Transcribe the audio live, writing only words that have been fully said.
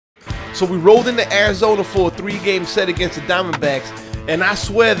So we rolled into Arizona for a 3-game set against the Diamondbacks, and I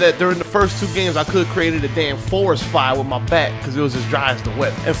swear that during the first 2 games I could have created a damn forest fire with my bat because it was as dry as the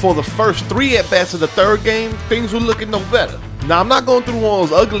weather. And for the first 3 at-bats of the 3rd game, things were looking no better. Now, I'm not going through one of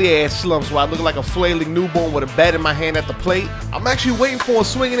those ugly-ass slumps where I look like a flailing newborn with a bat in my hand at the plate. I'm actually waiting for him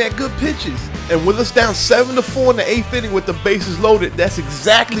swinging at good pitches. And with us down 7-4 in the 8th inning with the bases loaded, that's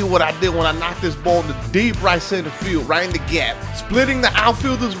exactly what I did when I knocked this ball to deep right center field, right in the gap. Splitting the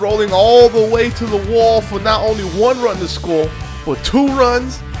outfielders, rolling all the way to the wall for not only 1 run to score, but 2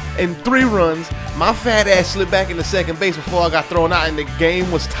 runs and 3 runs. My fat ass slid back into second base before I got thrown out, and the game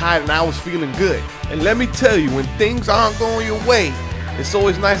was tied and I was feeling good. And let me tell you, when things aren't going your way, it's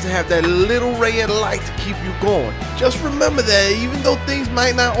always nice to have that little ray of light to keep you going. Just remember that even though things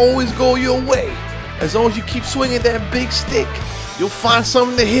might not always go your way, as long as you keep swinging that big stick, you'll find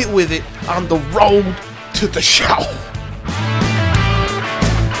something to hit with it on the road to the show.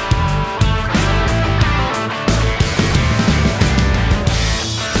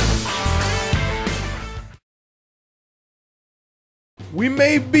 We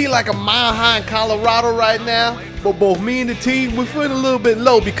may be like a mile high in Colorado right now, but both me and the team, we're feeling a little bit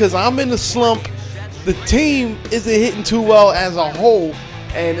low because I'm in the slump. The team isn't hitting too well as a whole,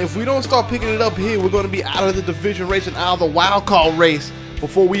 and if we don't start picking it up here, we're going to be out of the division race and out of the wild card race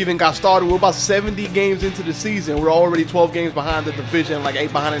before we even got started. We're about 70 games into the season. We're already 12 games behind the division, like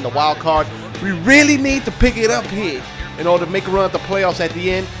 8 behind in the wild card. We really need to pick it up here in order to make a run at the playoffs at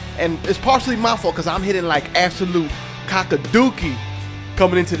the end, and it's partially my fault because I'm hitting like absolute cockadookie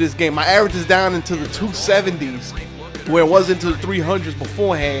coming into this game. My average is down into the 270s, where it was into the 300s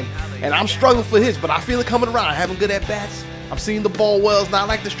beforehand, and I'm struggling for hits, but I feel it coming around. I'm having good at-bats. I'm seeing the ball well. It's not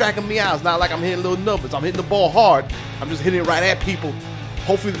like they're striking me out. It's not like I'm hitting little numbers. I'm hitting the ball hard. I'm just hitting it right at people.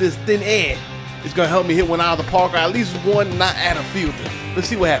 Hopefully this thin air is going to help me hit one out of the park, or at least one not at a fielder. Let's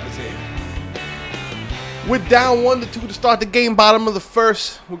see what happens here. We're down 1-2 to start the game, bottom of the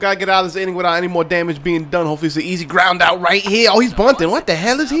 1st. We got to get out of this inning without any more damage being done. Hopefully it's an easy ground out right here. Oh, he's bunting. What the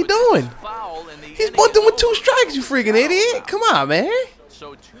hell is he doing? He's bunting with 2 strikes, you freaking idiot. Come on, man.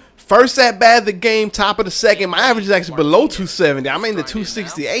 First at bat of the game, top of the 2nd. My average is actually below 270. I'm in the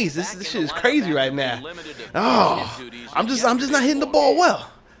 268s. This shit is crazy right now. Oh, I'm just not hitting the ball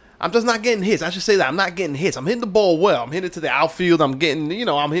well. I'm just not getting hits. I should say that I'm not getting hits. I'm hitting the ball well. I'm hitting it to the outfield. I'm getting,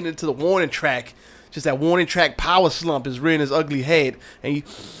 I'm hitting it to the warning track. Just that warning track power slump is rearing his ugly head. And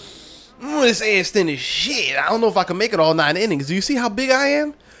this air's thin as shit. I don't know if I can make it all 9 innings. Do you see how big I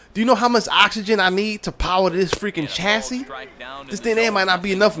am? Do you know how much oxygen I need to power this freaking chassis? This thin air might not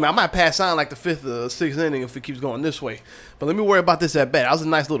be enough for me. I might pass on like the 5th or 6th inning if it keeps going this way. But let me worry about this at bat. That was a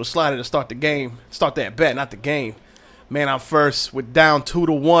nice little slider to start the game. Start that bet, not the game. Man, I'm first. We're down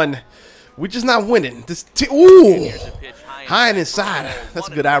 2-1. We're just not winning. Ooh, high and inside. That's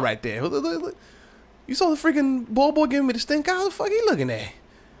a good eye right there. Look. You saw the freaking ball boy giving me the stink eye? What the fuck are you looking at?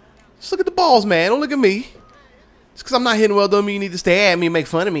 Just look at the balls, man. Don't look at me. Just because I'm not hitting well don't mean you need to stay at me and make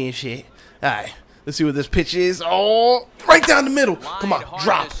fun of me and shit. Alright, let's see what this pitch is. Oh, right down the middle. Come on,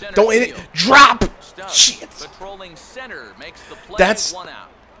 drop. Don't hit it. Drop. Shit. That's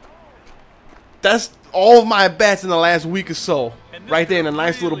all of my bats in the last week or so. Right there in a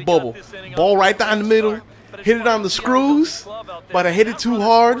nice little bubble. Ball right down the middle. Hit it on the screws, but I hit it too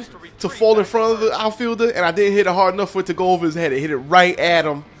hard to fall in front of the outfielder, and I didn't hit it hard enough for it to go over his head. It hit it right at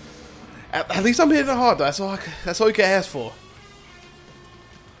him. At least I'm hitting it hard, though. That's all you can ask for.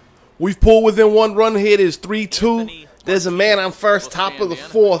 We've pulled within 1 run here. It is 3-2. There's a man on first, top of the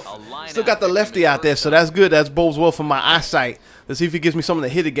 4th. Still got the lefty out there, so that's good. That bodes well for my eyesight. Let's see if he gives me something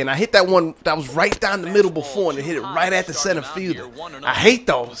to hit again. I hit that one that was right down the middle before, and it hit it right at the center fielder. I hate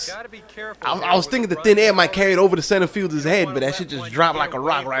those. I was thinking the thin air might carry it over the center fielder's head, but that shit just dropped like a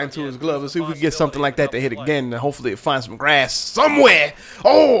rock right into his glove. Let's see if we can get something like that to hit again, and hopefully it finds some grass somewhere.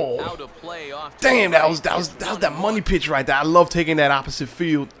 Oh, damn, that was that money pitch right there. I love taking that opposite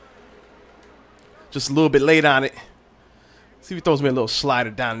field. Just a little bit late on it. See if he throws me a little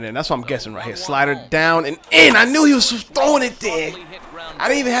slider down there. That's what I'm guessing right here. Slider down and in. I knew he was throwing it there. I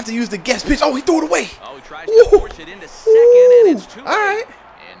didn't even have to use the guess pitch. Oh, he threw it away. All right.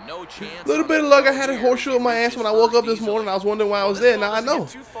 A little bit of luck. I had a horseshoe in my ass when I woke up this morning. I was wondering why I was there. Now I know.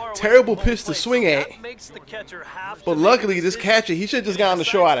 Terrible pitch to swing at. But luckily, this catcher, he should have just gotten the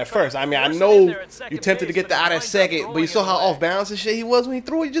show out at first. I mean, I know you tempted to get the out at second, but you saw how off balance and shit he was when he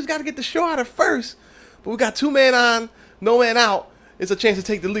threw it. You just got to get the show out at first. But we got 2 men on. No man out. It's a chance to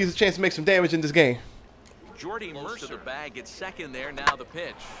take the lead. It's a chance to make some damage in this game. Jordy Mercer the bag gets second there. Now the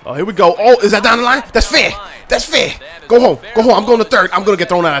pitch. Oh, here we go. Oh, is that down the line? That's fair. That's fair. Go home. Go home. I'm going to third. I'm going to get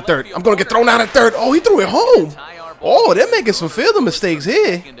thrown out at third. I'm going to get thrown out at third. Oh, he threw it home. Oh, they're making some fielder mistakes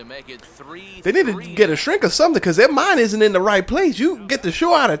here. They need to get a shrink or something because their mind isn't in the right place. You get the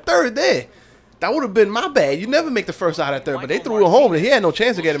show out at third there. That would have been my bad. You never make the first out at third, but they threw it home, and he had no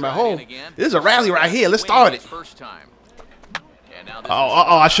chance to get him at home. This is a rally right here. Let's start it.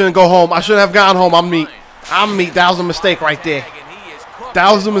 I shouldn't go home. I shouldn't have gone home. I'm meat. That was a mistake right there.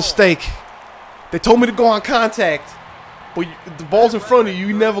 That was a mistake. They told me to go on contact, but the ball's in front of you.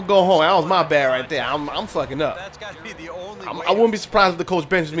 You never go home. That was my bad right there. I'm fucking up. I wouldn't be surprised if the coach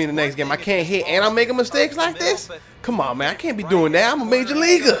benches me in the next game. I can't hit, and I'm making mistakes like this? Come on, man. I can't be doing that. I'm a major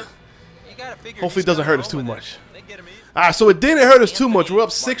leaguer. Hopefully it doesn't hurt us too much. All right, so it didn't hurt us too much. We're up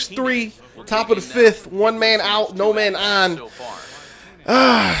 6-3, top of the fifth, one man out, no man on.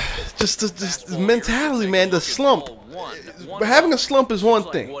 Just the mentality, man, the slump. Having a slump is one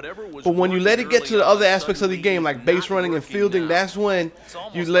thing, but when you let it get to the other aspects of the game, like base running and fielding, that's when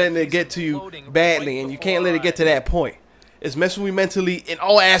you're letting it get to you badly, and you can't let it get to that point. It's messing with me mentally in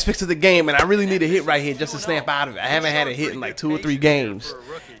all aspects of the game, and I really need a hit right here just to snap out of it. I haven't had a hit in like 2 or 3 games,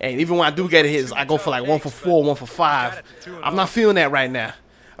 and even when I do get a hit, I go for like 1 for 4, 1 for 5. I'm not feeling that right now.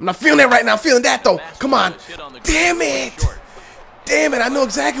 I'm feeling that though. Come on. Damn it. I know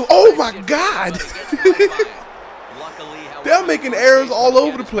exactly. Oh my God. They're making errors all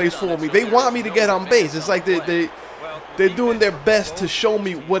over the place for me. They want me to get on base. It's like they're doing their best to show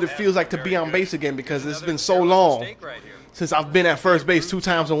me what it feels like to be on base again, because it's been so long since I've been at first base 2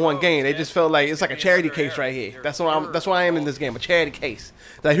 times in one game. They just felt like it's like a charity case right here. That's what I am in this game, a charity case.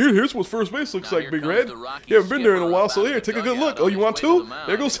 Like here's what first base looks like, Big Red. You haven't been there in a while, so here, take a good look. Oh, you want 2?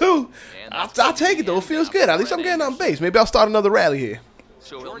 There goes 2. I'll take it though. It feels good. At least I'm getting on base. Maybe I'll start another rally here.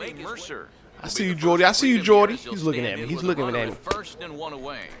 I see you, Jordy. He's looking at me.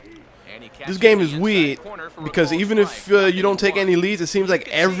 This game is weird because even if you don't take any leads, it seems like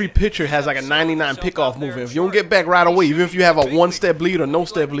every pitcher has like a 99 pickoff movement. If you don't get back right away, even if you have a 1-step lead or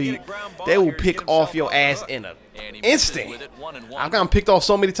no-step lead, they will pick off your ass in an instant. I've gotten picked off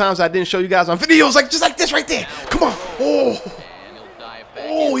so many times I didn't show you guys on videos, like just like this right there. Come on.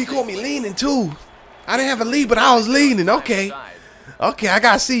 Oh, he caught me leaning too. I didn't have a lead, but I was leaning. Okay, I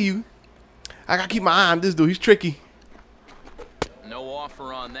gotta see you. I gotta keep my eye on this dude. He's tricky. No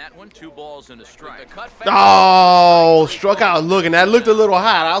offer on that one. 2 balls and a strike. Oh, struck out looking. That looked a little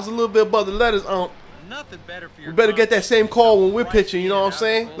hot. I was a little bit above the letters. We better get that same call when we're pitching. You know what I'm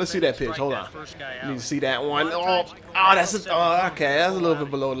saying? Let's see that pitch. Hold on. Need to see that one. Oh, that's okay. That's a little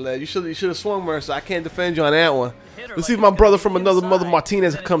bit below the ledge. You should have swung more, so I can't defend you on that one. Let's see if my brother from another mother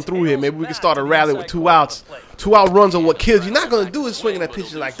Martinez can come through here. Maybe we can start a rally with 2 outs. 2-out runs are what kills you. Not going to do is swinging at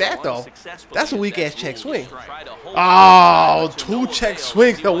pitches like that, though. That's a weak-ass check swing. Oh, 2 check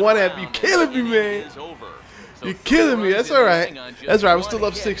swings and 1 at. You killing me, man. You're killing me. That's all right. That's right. We're still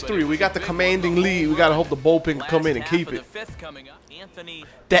up 6-3. We got the commanding lead. We got to hope the bullpen can come in and keep it.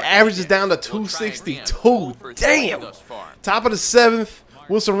 The average is down to 262. Damn. Top of the 7th.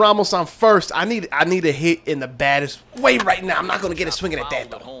 Wilson Ramos on first. I need a hit in the baddest way right now. I'm not gonna get it swinging at that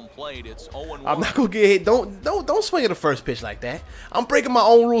though. I'm not gonna get hit. Don't swing at the first pitch like that. I'm breaking my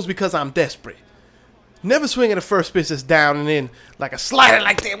own rules because I'm desperate. Never swing at the first pitch that's down and then like a slider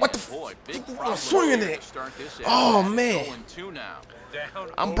like that. What the f? I'm swinging it. Oh man.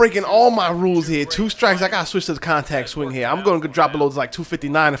 I'm breaking all my rules here. 2 strikes. I gotta switch to the contact swing here. I'm gonna drop below to like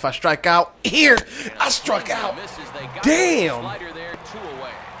 259 if I strike out. Here, I struck out. Damn.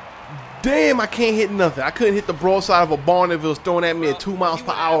 Damn, I can't hit nothing. I couldn't hit the broadside of a barn if it was throwing at me at 2 miles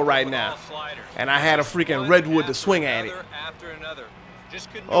per hour right now. And I had a freaking redwood to swing at it.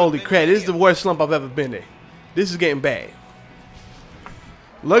 Holy crap, this is the worst slump I've ever been in. This is getting bad.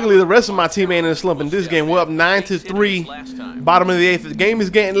 Luckily, the rest of my team ain't in a slump in this game. We're up 9-3, bottom of the 8th. The game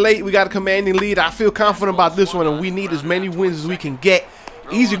is getting late. We got a commanding lead. I feel confident about this one, and we need as many wins as we can get.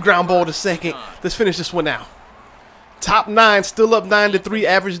 Easy ground ball to second. Let's finish this one out. Top 9, still up 9-3,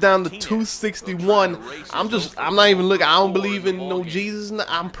 average down to 261. I'm not even looking. I don't believe in no Jesus.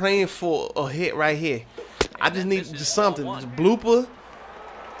 I'm praying for a hit right here. I just need just something. Just a blooper,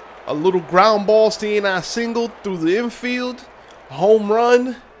 a little ground ball, staying on single through the infield, a home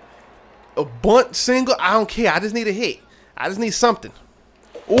run, a bunt single. I don't care. I just need a hit. I just need something.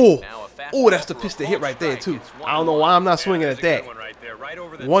 Oh, that's the pitch to hit right there too. I don't know why I'm not swinging at that.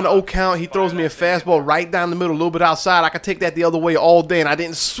 1-0 count. He throws me a fastball right down the middle, a little bit outside. I could take that the other way all day, and I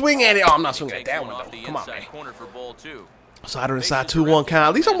didn't swing at it. Oh, I'm not swinging at that one though. Come on, man. Slider inside 2-1 count.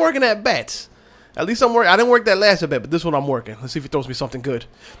 At least I'm working at bats. At least I'm working. I didn't work that last bet, but this one I'm working. Let's see if he throws me something good.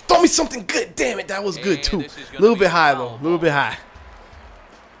 Throw me something good. Damn it, that was good too. A little bit high though. A little bit high.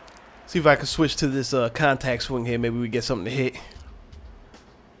 See if I can switch to this contact swing here. Maybe we get something to hit.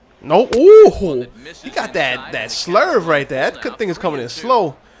 Nope. Ooh, he got that slurve right there. That thing is coming in slow.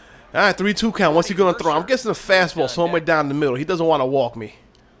 All right, 3-2 count. What's he gonna throw? I'm guessing a fastball somewhere down the middle. He doesn't want to walk me.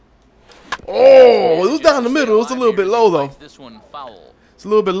 Oh, it was down the middle. It was a little bit low though. It's a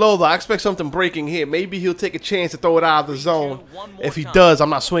little bit low though. I expect something breaking here. Maybe he'll take a chance to throw it out of the zone. If he does, I'm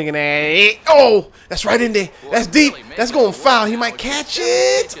not swinging at. Oh, that's right in there. That's deep. That's going foul. He might catch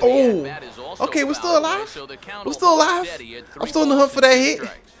it. Oh, okay. We're still alive. We're still alive. I'm still in the hunt for that hit.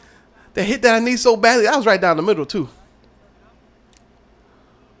 The hit that I need so badly. That was right down the middle too.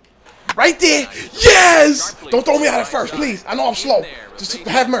 Right there. Yes. Don't throw me out at first, please. I know I'm slow. Just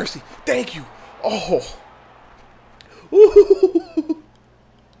have mercy. Thank you. Oh. Ooh.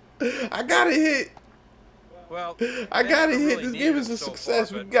 I got a hit. Well, I got a hit. This game is a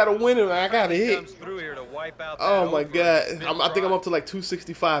success. We got to win it. I got a hit. Oh my God. I think I'm up to like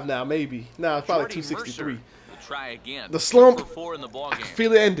 265 now, maybe. Nah, it's probably 263. The slump. I can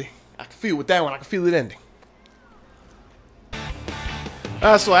feel it ending. I can feel with that one. I can feel it ending.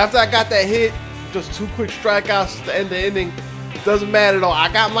 So after I got that hit, just 2 quick strikeouts to end the inning. Doesn't matter though.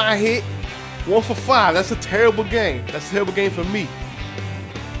 I got my hit. 1 for 5. That's a terrible game. That's a terrible game for me.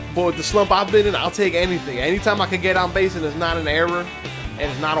 But with the slump I've been in, I'll take anything. Anytime I can get on base and it's not an error, and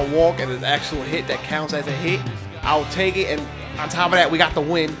it's not a walk, and it's an actual hit that counts as a hit, I'll take it. And on top of that, we got the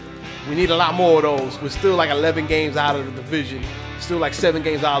win. We need a lot more of those. We're still like 11 games out of the division. Still like 7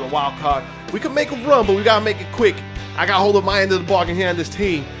 games out of the wild card. We could make a run, but we got to make it quick. I got hold of my end of the bargain here on this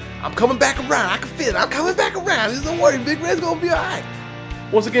team. I'm coming back around. I can feel it. I'm coming back around. Just don't worry. Big Red's going to be all right.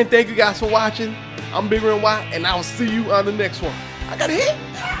 Once again, thank you guys for watching. I'm BigRedNY, and I will see you on the next one. I got a hit.